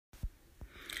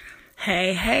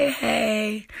Hey, hey,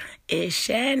 hey, it's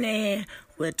Shannon.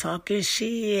 We're talking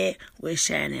shit with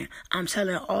Shannon. I'm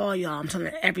telling all y'all, I'm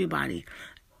telling everybody,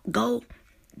 go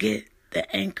get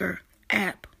the Anchor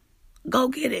app. Go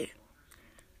get it.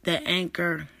 The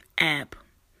Anchor app.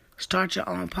 Start your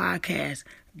own podcast.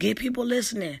 Get people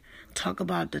listening. Talk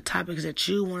about the topics that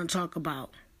you want to talk about.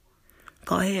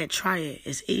 Go ahead, try it.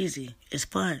 It's easy. It's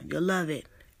fun. You'll love it.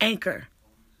 Anchor.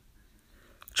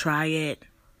 Try it.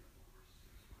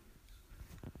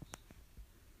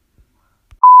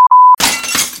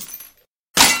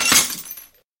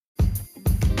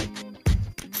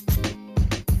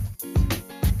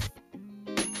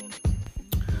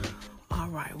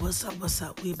 Alright, what's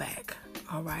up? We back.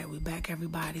 Alright, we back,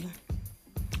 everybody.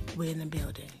 We in the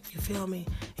building. You feel me?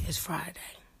 It's Friday.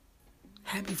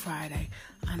 Happy Friday.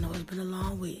 I know it's been a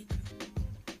long week,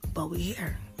 but we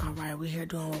here. Alright, we here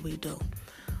doing what we do.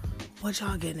 What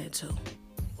y'all getting into?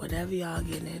 Whatever y'all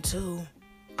getting into,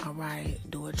 alright,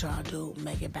 do what y'all do.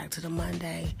 Make it back to the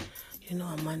Monday. You know,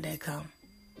 on Monday come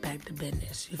back to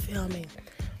business. You feel me?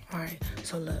 Alright,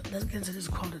 so look, let's get into this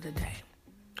quote of the day.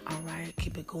 Alright,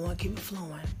 keep it going, keep it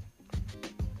flowing.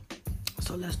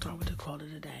 So let's start with the quote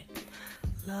of the day.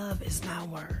 Love is not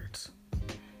words,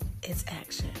 it's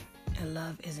action. And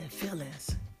love isn't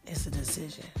feelings, it's a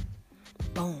decision.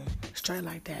 Boom, straight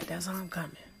like that. That's how I'm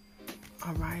coming.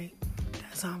 Alright,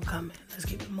 that's how I'm coming. Let's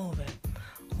keep it moving.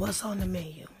 What's on the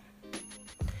menu?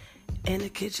 In the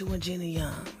Kitchen with Gina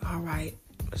Young. Alright,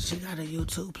 she got a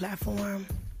YouTube platform.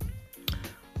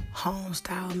 Home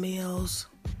style meals.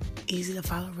 Easy to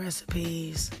follow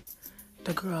recipes.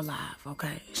 The girl live,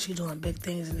 okay? She doing big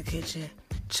things in the kitchen.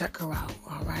 Check her out,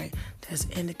 all right? That's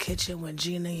In the Kitchen with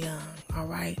Gina Young, all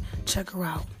right? Check her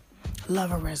out.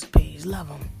 Love her recipes. Love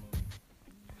them.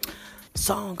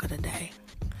 Song of the day.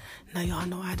 Now, y'all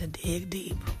know how to dig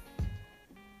deep.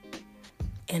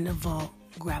 In the vault,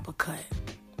 grab a cut,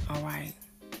 all right?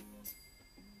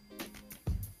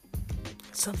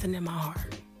 Something in my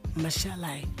heart.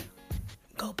 Michelle,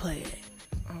 go play it.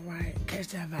 All right, catch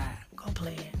that vibe. Go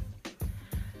play it.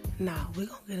 Now, we're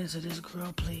going to get into this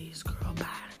Girl Please, Girl Bye.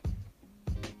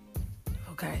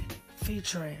 Okay,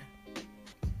 featuring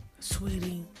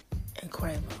Sweetie and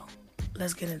Quavo.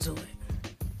 Let's get into it.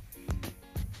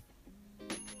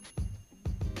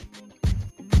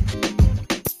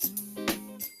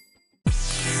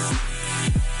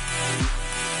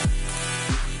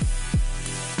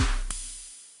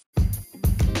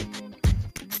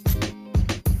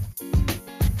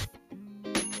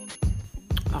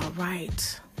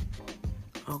 Right.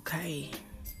 Okay.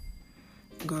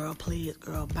 Girl Please,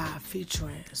 Girl Bye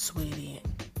featuring Sweetie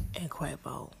and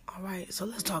Quavo. Alright, so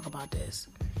let's talk about this.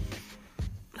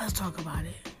 Let's talk about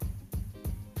it.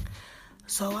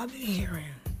 So I've been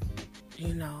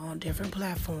hearing, on different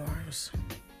platforms,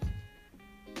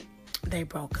 they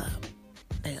broke up.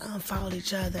 They unfollowed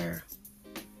each other.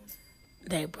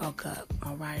 They broke up,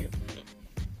 alright?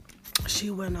 She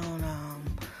went on,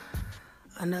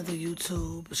 another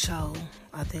YouTube show,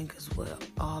 I think is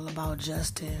all about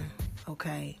Justin,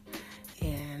 okay?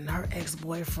 And her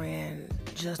ex-boyfriend,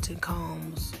 Justin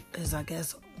Combs, is, I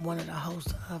guess, one of the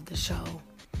hosts of the show.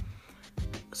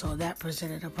 So that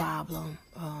presented a problem.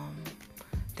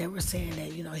 They were saying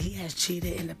that, he has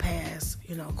cheated in the past,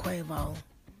 Quavo.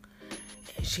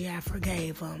 And she had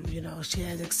forgave him, she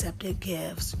has accepted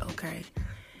gifts, okay?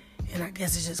 And I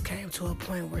guess it just came to a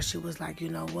point where she was like, you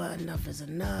know what, enough is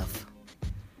enough.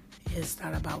 It's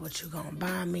not about what you're going to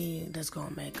buy me that's going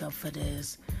to make up for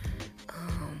this.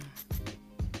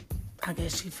 I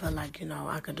guess she felt like,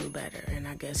 I could do better. And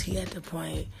I guess he at the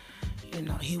point,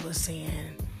 he was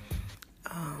saying,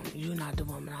 you're not the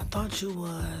woman I thought you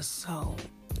was, so,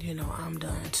 I'm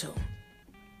done too.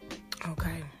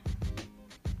 Okay?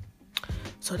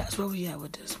 So that's where we at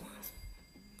with this one.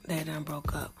 They done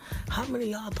broke up. How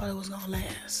many of y'all thought it was going to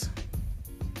last?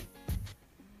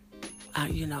 I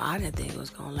didn't think it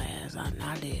was going to last.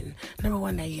 I didn't. Number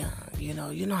one, they're young. You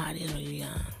know how it is when you're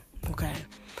young. Okay?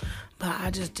 But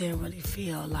I just didn't really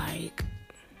feel like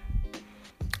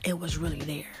it was really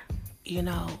there.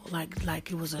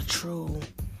 Like it was a true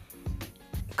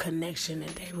connection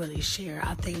that they really share.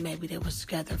 I think maybe they was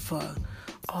together for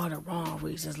all the wrong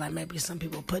reasons. Like maybe some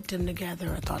people put them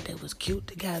together or thought they was cute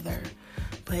together.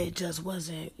 But it just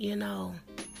wasn't,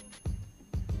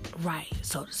 right,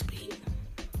 so to speak.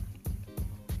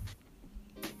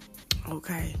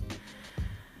 Okay.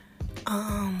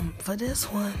 For this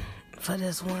one,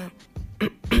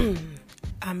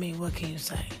 I mean, what can you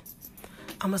say?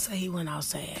 I'm gonna say he went out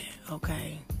sad,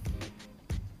 okay?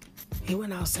 He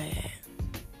went out sad.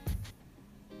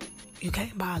 You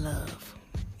can't buy love.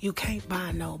 You can't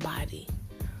buy nobody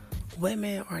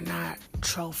Women are not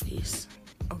trophies.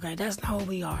 Okay, that's not what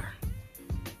we are.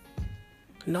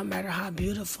 No matter how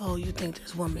beautiful you think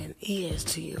this woman is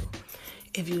to you,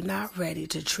 if you're not ready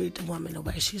to treat the woman the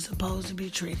way she's supposed to be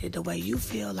treated, the way you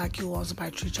feel like you want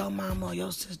somebody to treat your mama or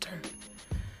your sister,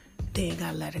 then you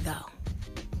gotta let it go.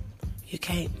 You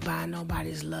can't buy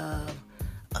nobody's love,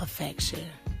 affection,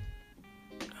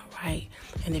 all right?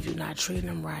 And if you're not treating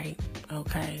them right,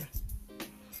 okay,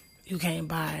 you can't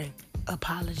buy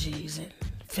apologies and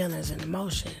feelings and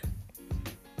emotion.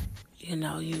 You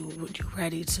know, you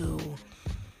ready to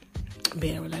be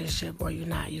in a relationship or you're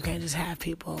not. You can't just have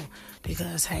people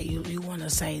because, hey, you want to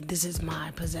say, this is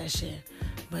my possession.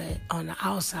 But on the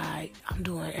outside, I'm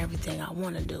doing everything I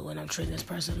want to do. And I'm treating this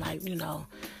person like, they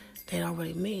don't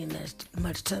really mean that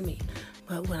much to me.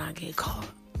 But when I get caught,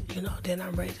 then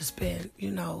I'm ready to spend,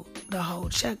 the whole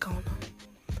check on them.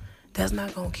 That's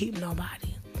not going to keep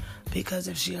nobody. Because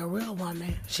if she a real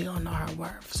woman, she don't know her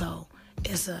worth. So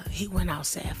he went out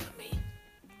sad for me.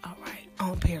 All right,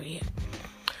 on period.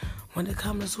 When it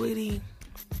comes to Sweetie,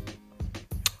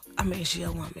 she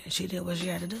a woman. She did what she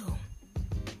had to do.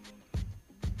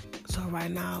 So right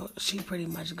now, she pretty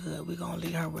much good. We gonna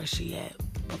leave her where she at.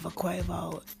 But for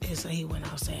Quavo, he went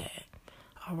out sad.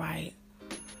 All right?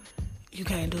 You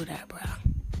can't do that, bro.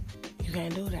 You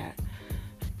can't do that.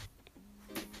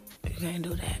 You can't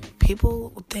do that.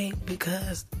 People think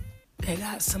because they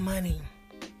got some money,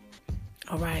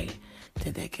 all right,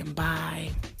 that they can buy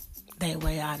their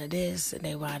way out of this and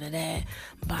their way out of that,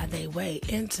 buy their way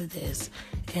into this,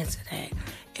 into that.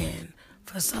 And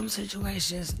for some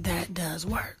situations, that does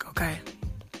work, okay?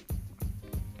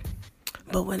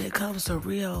 But when it comes to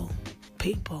real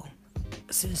people,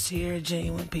 sincere,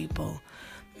 genuine people,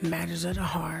 matters of the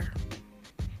heart,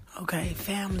 okay,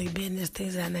 family, business,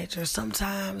 things of that nature,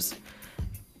 sometimes,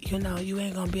 you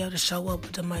ain't going to be able to show up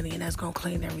with the money and that's going to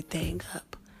clean everything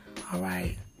up, all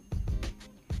right?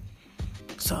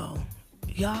 So,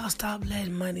 y'all stop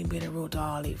letting money be the root of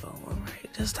all evil, all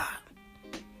right? Just stop.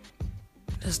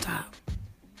 Just stop.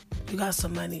 You got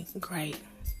some money, great.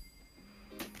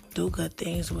 Do good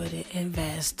things with it.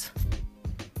 Invest.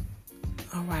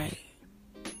 All right.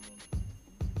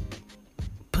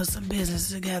 Put some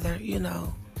business together,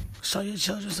 Show your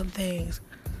children some things.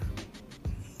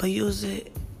 But use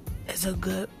it as a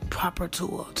good, proper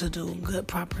tool to do good,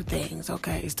 proper things,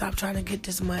 okay? Stop trying to get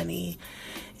this money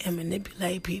and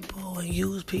manipulate people and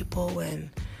use people and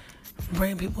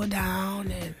bring people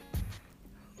down and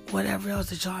whatever else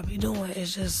that y'all be doing.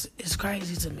 It's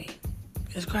crazy to me.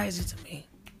 It's crazy to me.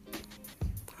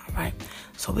 All right?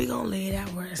 So we going to leave that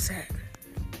where it's at.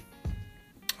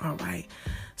 All right?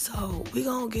 So we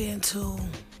going to get into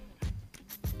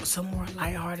some more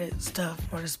lighthearted stuff,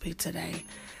 more to speak today.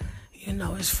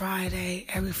 It's Friday.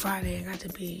 Every Friday it got to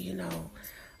be,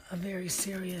 a very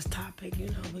serious topic.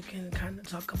 We can kind of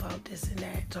talk about this and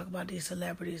that, talk about these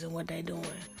celebrities and what they doing.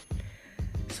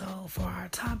 So for our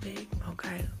topic,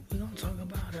 okay, we're going to talk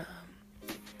about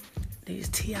these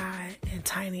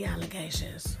Ti&Tiny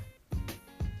allegations.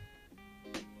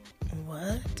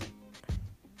 What?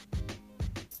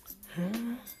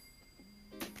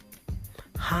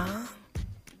 Huh?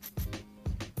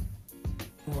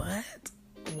 What?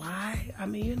 Why?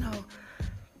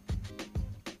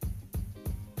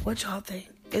 What y'all think?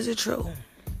 Is it true?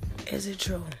 Is it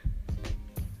true?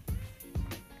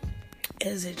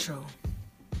 Is it true?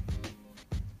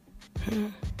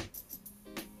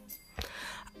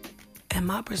 In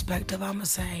my perspective, I'm going to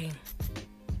say,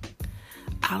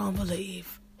 I don't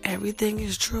believe everything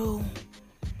is true,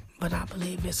 but I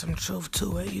believe there's some truth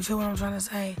to it. You feel what I'm trying to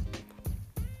say?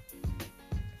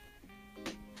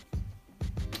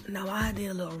 Now, I did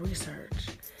a little research,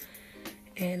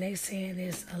 and they saying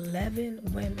there's 11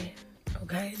 women,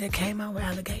 okay, that came out with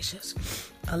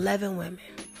allegations. 11 women,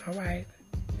 all right,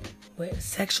 with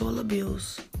sexual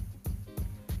abuse,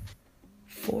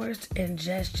 forced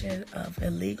ingestion of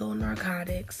illegal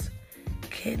narcotics,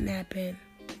 kidnapping,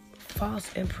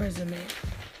 false imprisonment.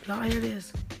 Y'all hear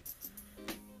this?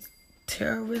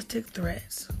 Terroristic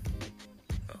threats.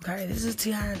 Okay, this is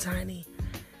Ti&Tiny.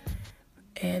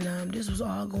 And this was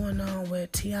all going on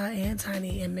with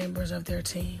Ti&Tiny and members of their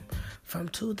team from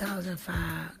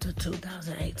 2005 to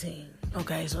 2018.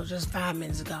 Okay, so just 5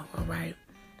 minutes ago, all right?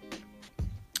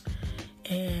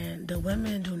 And the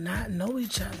women do not know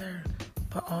each other,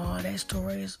 but all their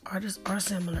stories are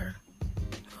similar,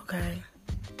 okay?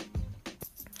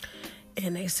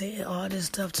 And they said all this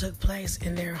stuff took place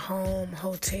in their home,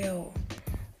 hotel,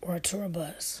 or tour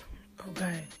bus,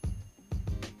 okay?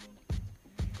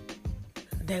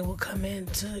 They would come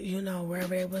into,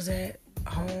 wherever they was at,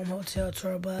 home, hotel,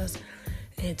 tour bus,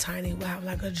 and Tiny would have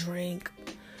like a drink,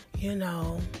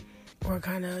 or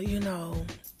kind of,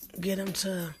 get him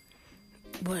to,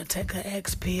 take an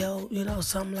X pill,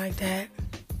 something like that.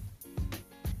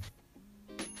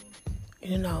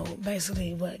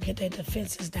 Basically, get their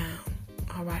defenses down,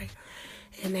 all right?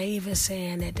 And they even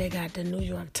saying that they got the New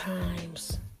York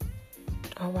Times,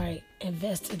 all right,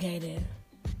 investigating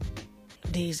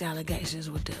these allegations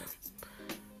with them.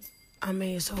 I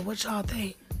mean, so what y'all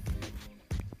think?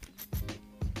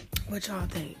 What y'all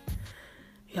think?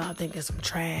 Y'all think it's some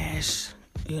trash,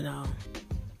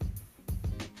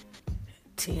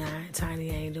 Ti&Tiny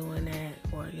ain't doing that?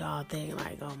 Or y'all think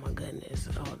like, oh my goodness,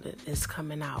 it's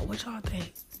coming out? What y'all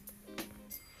think?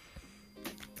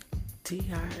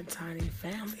 Ti&Tiny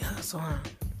family hustle, huh?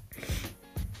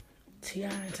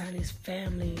 Ti&Tiny's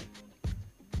family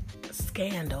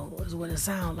scandal is what it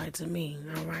sounds like to me,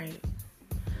 all right?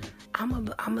 I'm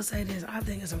gonna say this. I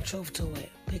think there's some truth to it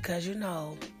because,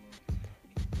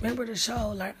 remember the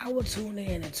show? Like, I would tune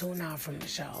in and tune out from the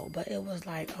show, but it was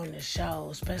like on the show,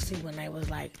 especially when they was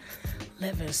like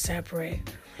living separate,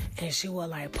 and she would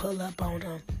like pull up on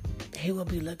him. He would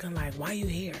be looking like, why you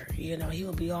here? He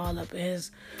would be all up in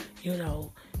his,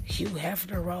 Hugh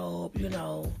Hefner robe,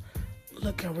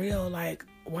 looking real like,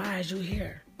 why is you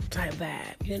here? Type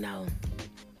vibe,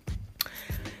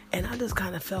 And I just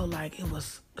kind of felt like it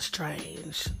was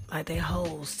strange. Like, their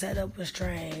whole setup was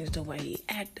strange. The way he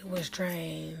acted was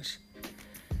strange.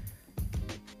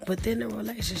 Within the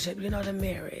relationship, the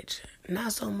marriage.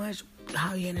 Not so much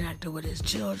how he interacted with his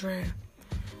children,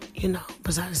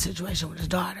 besides the situation with his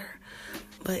daughter.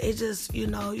 But it just, you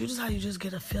just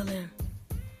get a feeling,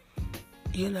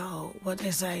 what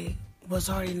they say, what's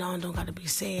already known don't got to be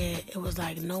said. It was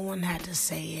like no one had to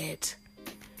say it.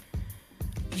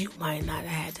 You might not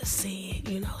have had to see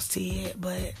it,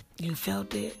 but you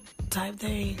felt it type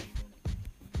thing.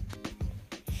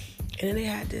 And then they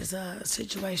had this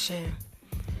situation.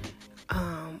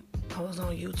 I was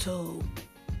on YouTube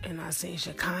and I seen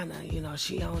Shekinah,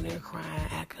 she on there crying,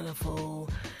 acting a fool.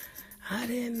 I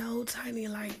didn't know Tiny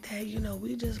like that.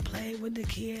 We just played with the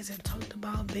kids and talked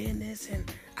about business,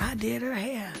 and I did her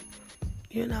hair,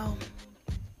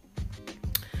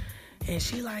 And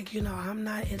she like, I'm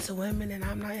not into women and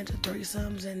I'm not into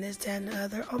threesomes and this, that, and the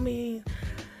other. I mean,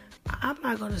 I'm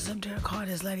not going to sit there and call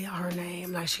this lady out her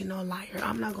name like she no liar.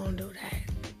 I'm not going to do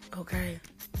that, okay?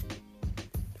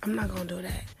 I'm not going to do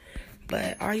that.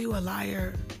 But are you a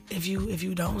liar if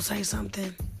you don't say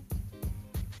something?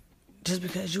 Just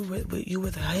because you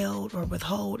withheld or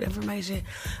withhold information?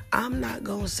 I'm not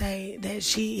going to say that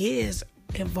she is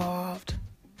involved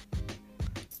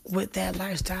with that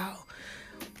lifestyle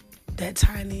that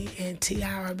Tiny and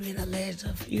T.I. are being alleged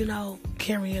of,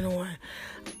 carrying on.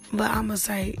 But I'm going to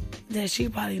say that she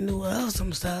probably knew of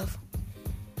some stuff.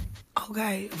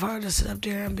 Okay, for her to sit up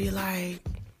there and be like,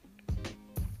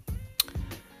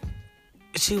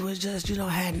 she was just,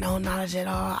 had no knowledge at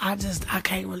all. I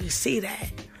can't really see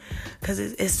that. Because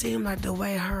it seemed like the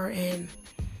way her and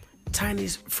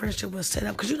Tiny's friendship was set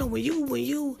up. Because,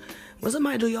 when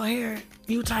somebody do your hair,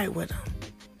 you tight with them.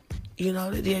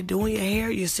 They're doing your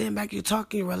hair, you're sitting back, you're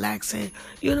talking, you're relaxing.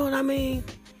 You know what I mean?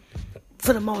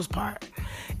 For the most part.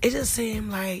 It just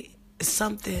seemed like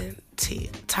something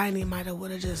Tiny might have would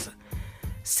have just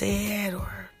said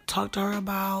or talked to her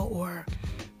about, or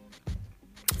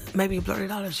maybe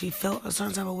blurted out if she felt a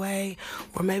certain type of way,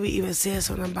 or maybe even said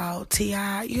something about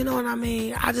T.I. You know what I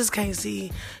mean? I just can't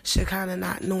see Shekinah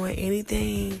not knowing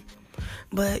anything.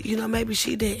 But, maybe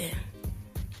she didn't.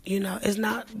 It's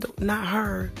not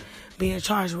her being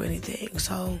charged with anything.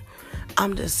 So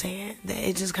I'm just saying that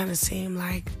it just kind of seemed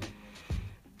like,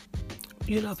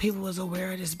 people was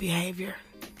aware of this behavior.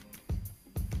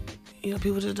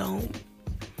 People just don't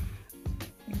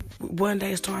one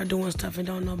day start doing stuff and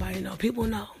don't nobody know. People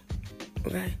know.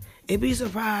 Okay? It'd be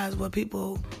surprised what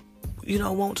people,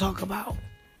 won't talk about.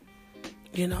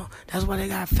 That's why they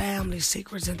got family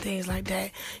secrets and things like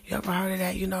that. You ever heard of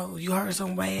that? You heard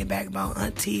some way back about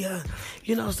auntie or,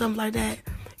 something like that.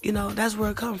 That's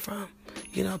where it come from.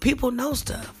 People know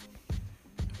stuff.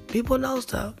 People know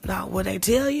stuff. Now, will they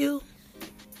tell you?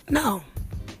 No.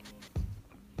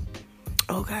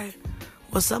 Okay.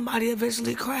 Will somebody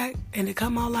eventually crack and it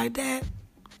come out like that?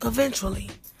 Eventually.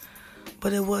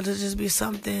 But it will just be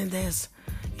something that's,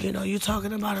 you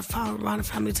talking about it around the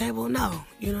family table? No.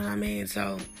 You know what I mean?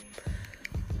 So,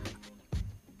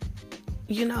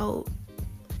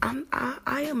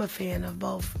 I am a fan of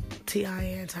both T.I.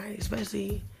 and Tiny,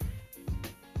 especially,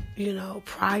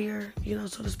 prior,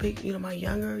 so to speak, my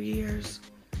younger years.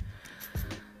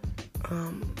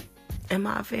 Am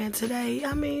I a fan today?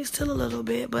 I mean, still a little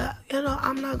bit, but,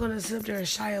 I'm not going to sit there and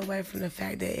shy away from the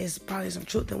fact that it's probably some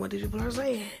truth in what these people are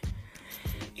saying.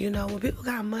 When people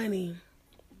got money,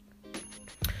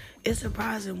 it's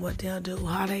surprising what they'll do,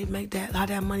 how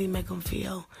that money make them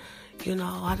feel.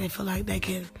 How they feel like they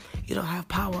can, have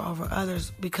power over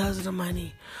others because of the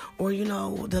money, or,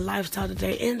 the lifestyle that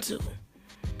they're into.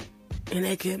 And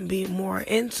they can be more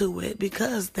into it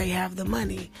because they have the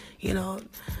money,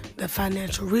 the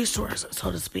financial resource,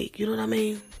 so to speak. You know what I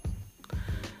mean?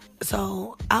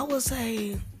 So I would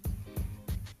say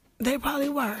they probably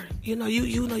were.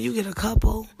 You get a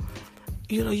couple.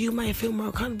 You might feel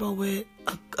more comfortable with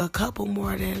a couple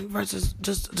more than versus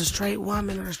just the straight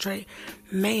woman or the straight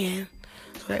man.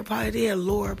 So they probably did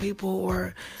lure people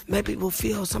or make people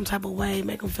feel some type of way,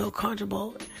 make them feel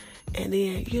comfortable. And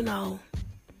then,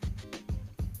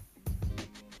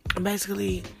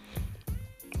 basically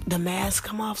the mask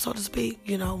come off, so to speak,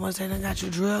 once they done got you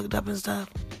drugged up and stuff.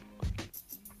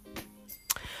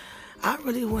 I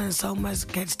really wouldn't so much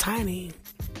catch Tiny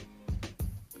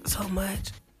so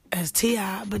much as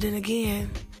T.I., but then again,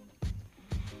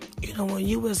 when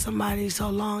you with somebody so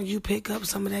long, you pick up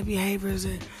some of their behaviors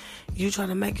and you try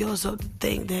to make yourself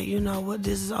think that,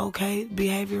 this is okay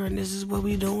behavior and this is what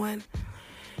we doing.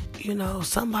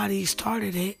 Somebody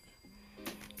started it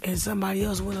and somebody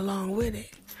else went along with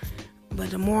it.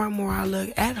 But the more and more I look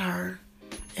at her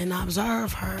and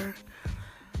observe her,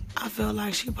 I feel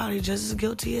like she probably just as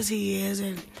guilty as he is,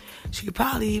 and she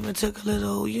probably even took a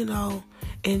little,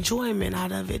 enjoyment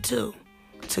out of it too,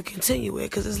 to continue it.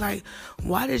 Because it's like,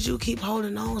 why did you keep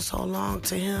holding on so long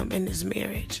to him in this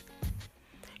marriage?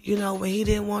 When he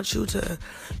didn't want you to,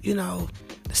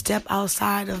 step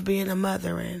outside of being a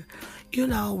mother and,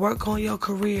 work on your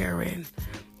career and,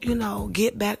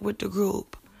 get back with the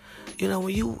group. When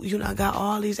you got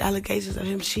all these allegations of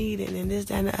him cheating and this,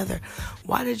 that, and the other,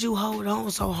 why did you hold on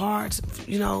so hard,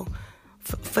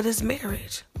 for this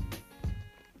marriage?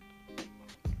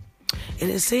 And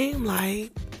it seemed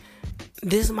like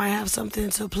this might have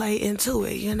something to play into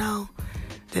it,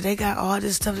 that they got all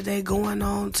this stuff that they going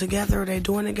on together, or they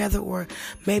doing together, or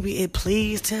maybe it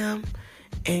pleased him,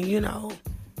 and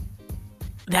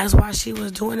that's why she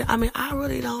was doing it. I mean, I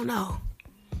really don't know.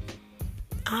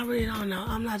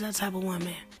 I'm not that type of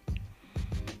woman.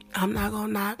 I'm not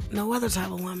gonna knock no other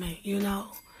type of woman,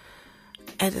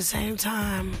 At the same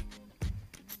time,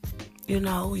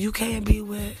 you can't be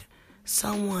with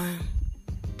someone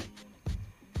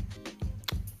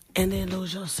and then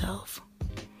lose yourself,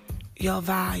 your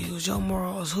values, your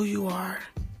morals, who you are,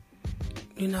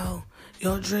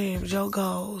 your dreams, your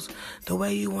goals, the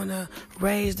way you want to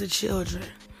raise the children,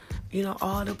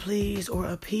 all to please or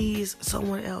appease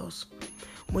someone else.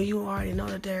 When you already know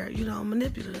that they're,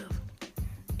 manipulative.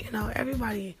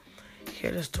 Everybody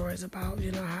hear the stories about,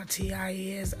 how T.I.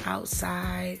 is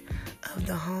outside of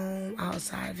the home,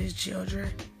 outside of his children.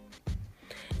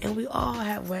 And we all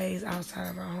have ways outside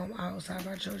of our home, outside of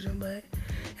our children, but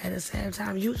at the same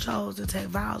time, you chose to take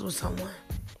vows with someone.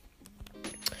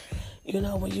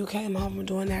 When you came home from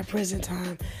doing that prison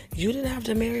time, you didn't have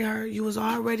to marry her. You was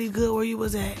already good where you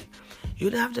was at. You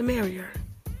didn't have to marry her.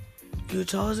 You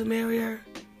chose to marry her.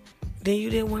 Then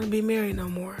you didn't want to be married no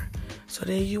more. So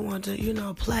then you want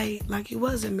to, play like you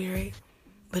wasn't married,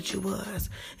 but you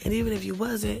was. And even if you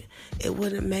wasn't, it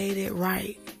wouldn't have made it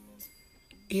right,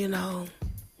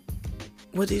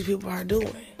 what these people are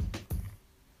doing.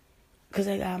 Because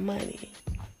they got money,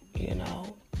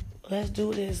 Let's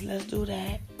do this, let's do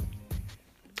that.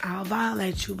 I'll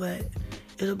violate you, but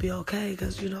it'll be okay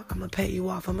because, I'm going to pay you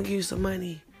off. I'm going to give you some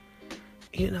money,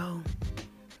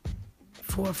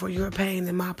 for your pain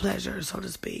and my pleasure, so to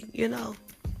speak, You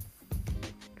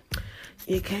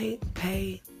can't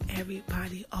pay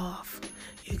everybody off.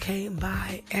 You can't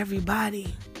buy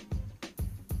everybody,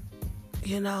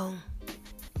 And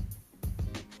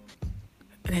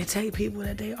they take people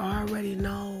that they already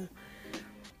know,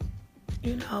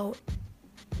 in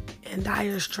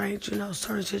dire straits,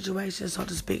 certain situations, so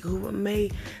to speak, who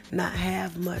may not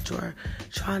have much or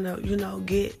trying to,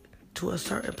 get to a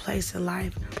certain place in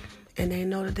life. And they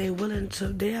know that they're willing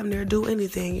to damn near do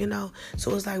anything,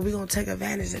 So it's like we're going to take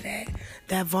advantage of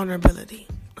that vulnerability,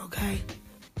 okay?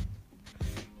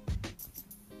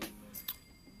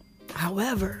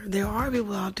 However, there are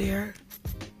people out there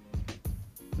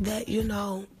that,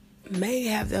 may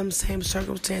have them same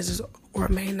circumstances or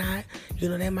may not.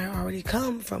 They might already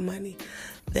come from money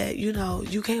that,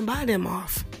 you can't buy them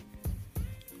off.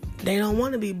 They don't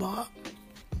want to be bought.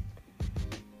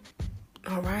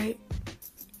 All right?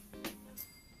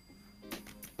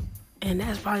 And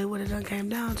that's probably what it done came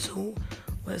down to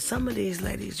with some of these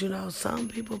ladies, some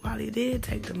people probably did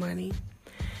take the money,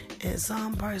 and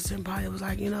some person probably was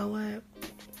like, you know what?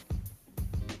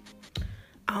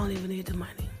 I don't even need the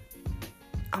money.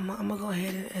 I'm going to go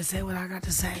ahead and say what I got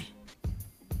to say.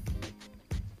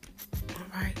 All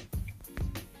right?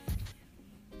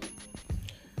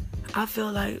 I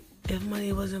feel like if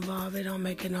money was involved, it don't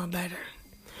make it no better.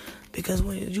 Because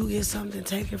when you get something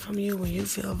taken from you, when you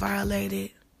feel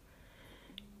violated,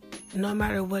 no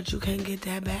matter what, you can't get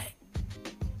that back.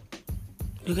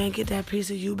 You can't get that piece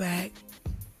of you back.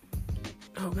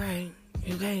 Okay?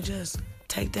 You can't just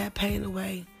take that pain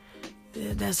away.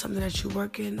 That's something that you're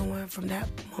working on from that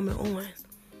moment on.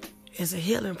 It's a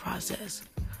healing process.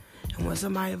 And when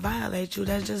somebody violates you,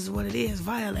 that's just what it is,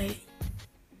 violate.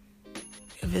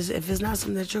 If it's not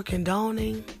something that you're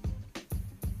condoning,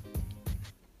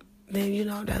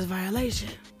 then, that's violation.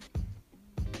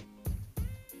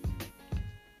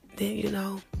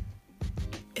 Then,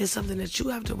 it's something that you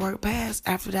have to work past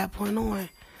after that point on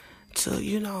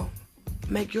to,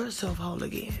 make yourself whole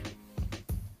again.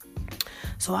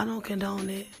 So I don't condone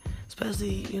it,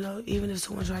 especially, even if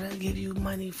someone try to give you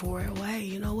money for it. Well, hey,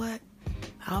 you know what?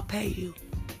 I'll pay you.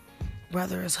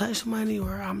 Whether it's hush money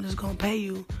or I'm just going to pay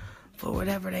you for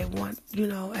whatever they want,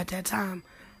 at that time.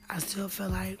 I still feel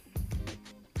like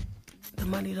the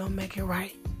money don't make it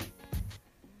right.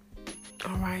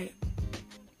 All right?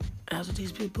 That's what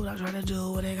these people are trying to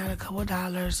do when they got a couple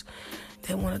dollars.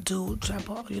 They want to do,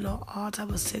 all type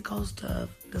of sicko stuff,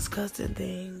 disgusting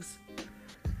things.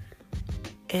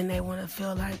 And they want to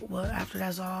feel like, well, after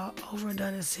that's all over and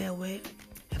done and said with,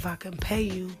 if I can pay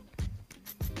you,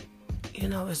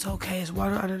 it's okay. It's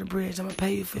water under the bridge. I'm going to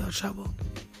pay you for your trouble.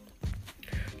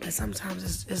 But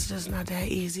sometimes it's just not that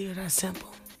easy or that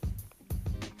simple.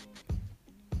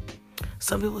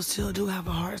 Some people still do have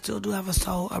a heart, still do have a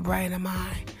soul, a brain, a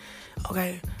mind.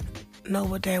 Okay? Know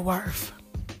what they're worth.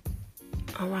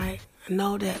 All right?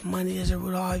 Know that money is a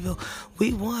root of all evil.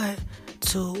 We want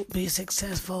to be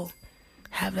successful.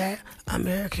 Have that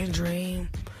American dream,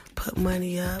 put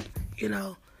money up,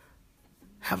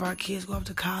 have our kids go up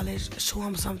to college, show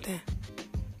them something.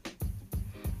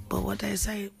 But what they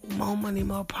say, more money,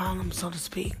 more problems, so to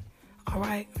speak. All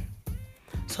right?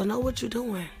 So know what you're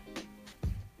doing.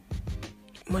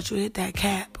 Once you hit that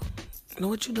cap, know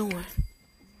what you're doing.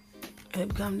 And it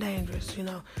becomes dangerous,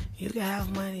 You can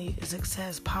have money,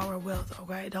 success, power, wealth,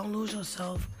 okay? Don't lose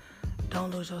yourself.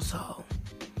 Don't lose your soul.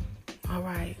 All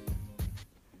right?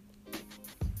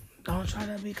 Don't try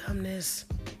to become this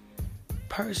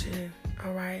person,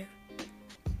 all right,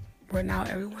 where now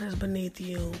everyone is beneath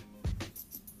you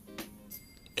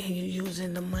and you're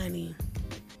using the money,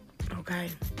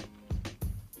 okay,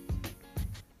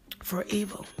 for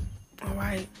evil, all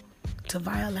right, to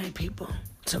violate people,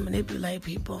 to manipulate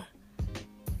people,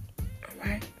 all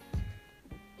right,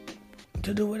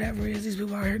 to do whatever it is these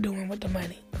people are here doing with the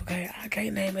money, okay? I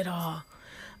can't name it all.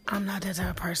 I'm not that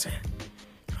type of person.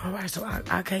 All right, so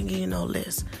I can't give you no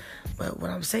list. But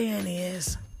what I'm saying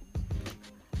is,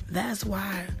 that's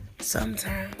why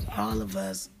sometimes all of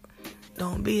us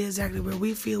don't be exactly where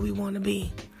we feel we want to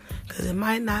be. Because it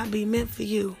might not be meant for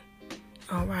you.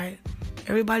 All right?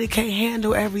 Everybody can't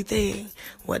handle everything.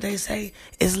 What they say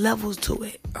is levels to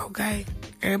it, okay?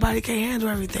 Everybody can't handle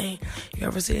everything. You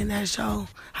ever seen that show,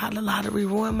 How the Lottery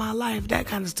Ruined My Life? That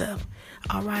kind of stuff,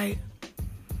 all right?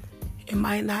 It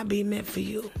might not be meant for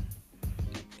you.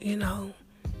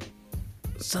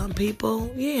 Some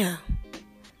people, yeah.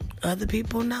 Other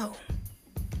people, no.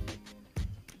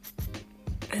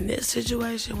 In this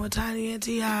situation with Tiny and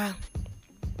Ti,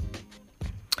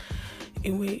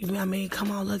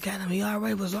 come on, look at him. He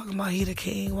already was talking about he the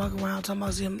king, walking around talking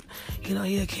about him, he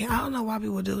the king. I don't know why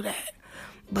people do that.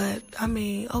 But,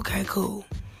 okay, cool.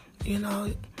 You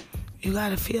got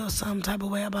to feel some type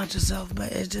of way about yourself.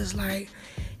 But it's just like,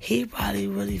 he probably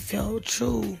really felt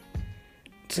true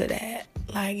to that.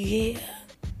 Like, yeah,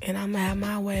 and I'm gonna have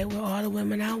my way with all the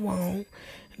women I want,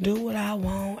 do what I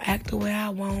want, act the way I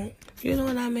want, you know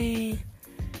what I mean?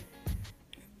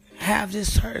 Have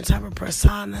this certain type of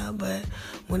persona, but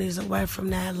when he's away from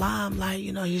that limelight,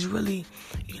 he's really,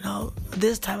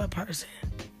 this type of person,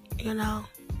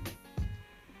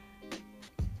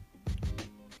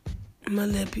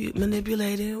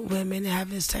 manipulating women and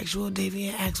having sexual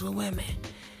deviant acts with women.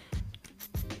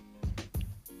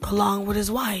 Along with his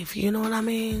wife, you know what I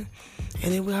mean?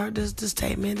 And then we heard the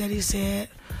statement that he said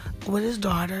with his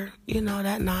daughter,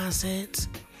 that nonsense.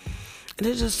 And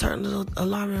there's just certain little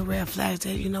alarming red flags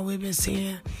that, we've been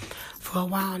seeing for a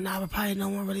while now, but probably no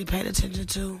one really paid attention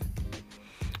to.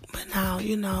 But now,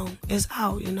 it's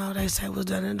out. They say what's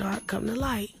done in the dark come to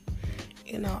light.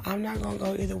 I'm not going to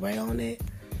go either way on it.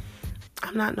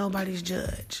 I'm not nobody's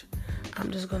judge.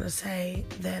 I'm just going to say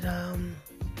that I'm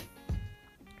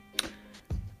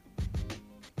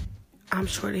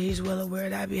sure that he's well aware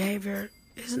of that behavior.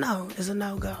 It's a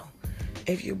no-go.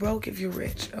 If you're broke, if you're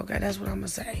rich, okay, that's what I'm going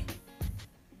to say.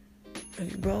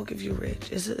 If you're broke, if you're rich,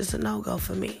 it's a no-go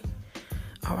for me.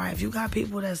 All right, if you got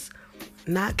people that's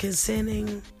not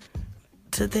consenting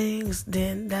to things,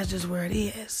 then that's just where it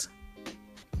is.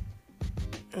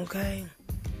 Okay?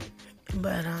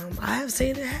 But I have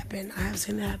seen it happen.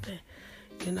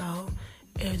 You know,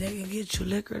 if they can get you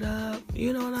liquored up,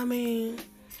 you know what I mean?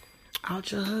 Out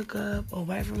your hookup,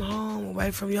 away from home,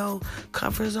 away from your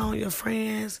comfort zone, your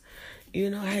friends. You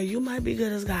know, hey, you might be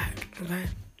good as God, okay?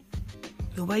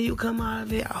 The way you come out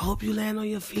of it, I hope you land on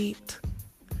your feet,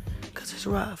 because it's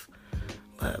rough.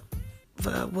 But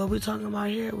for what we're talking about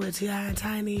here with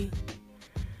Ti&Tiny,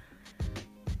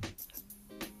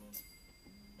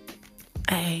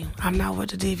 hey, I'm not with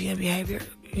the deviant behavior.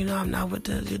 You know, I'm not with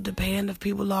the paying of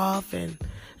people off and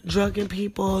drugging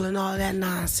people and all that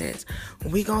nonsense.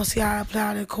 We gonna see how it play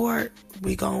out in court.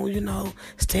 We gonna,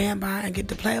 stand by and get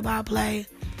the play-by-play.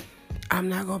 I'm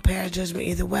not gonna pass judgment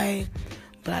either way.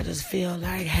 But I just feel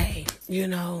like, hey,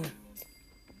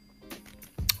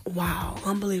 wow,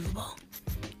 unbelievable.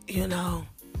 He had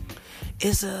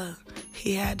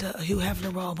the Hugh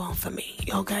Hefner robe on for me.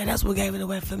 Okay, that's what gave it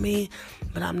away for me.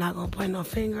 But I'm not gonna point no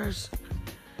fingers.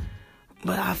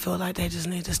 But I feel like they just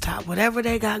need to stop. Whatever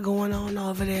they got going on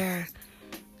over there,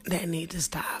 they need to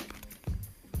stop.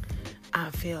 I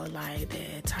feel like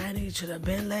that Tiny should have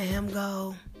been let him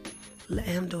go. Let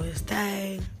him do his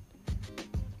thing.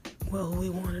 Who we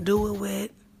want to do it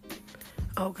with,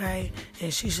 okay?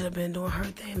 And she should have been doing her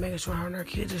thing, making sure her and her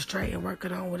kids are straight and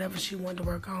working on whatever she wanted to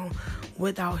work on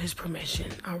without his permission,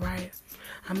 all right?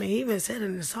 I mean, he even said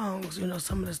in the songs,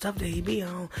 some of the stuff that he be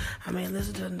on. I mean,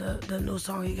 listen to the new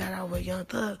song he got out with Young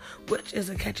Thug, which is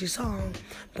a catchy song,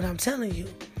 but I'm telling you,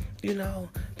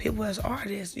 people as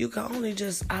artists, you can only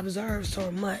just observe so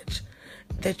much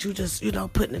that you just,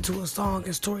 putting into a song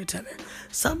and storytelling.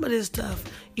 Some of this stuff,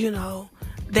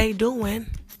 they doing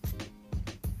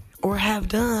or have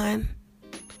done.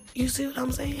 You see what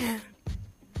I'm saying?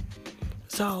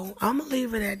 So I'm going to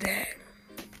leave it at that.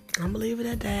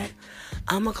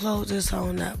 I'm going to close this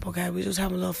on up, okay? We just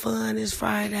having a little fun this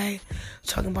Friday,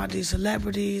 talking about these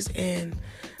celebrities and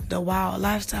the wild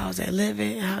lifestyles they live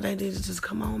in and how they need to just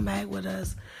come on back with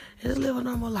us and just live a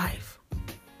normal life.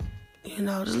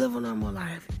 Just live a normal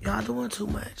life. Y'all doing too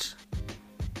much.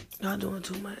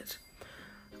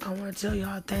 I want to tell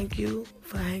y'all thank you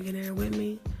for hanging in with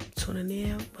me, tuning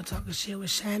in. We're talking shit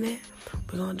with Shannon.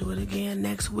 We're going to do it again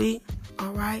next week.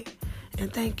 All right?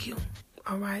 And thank you.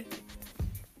 All right?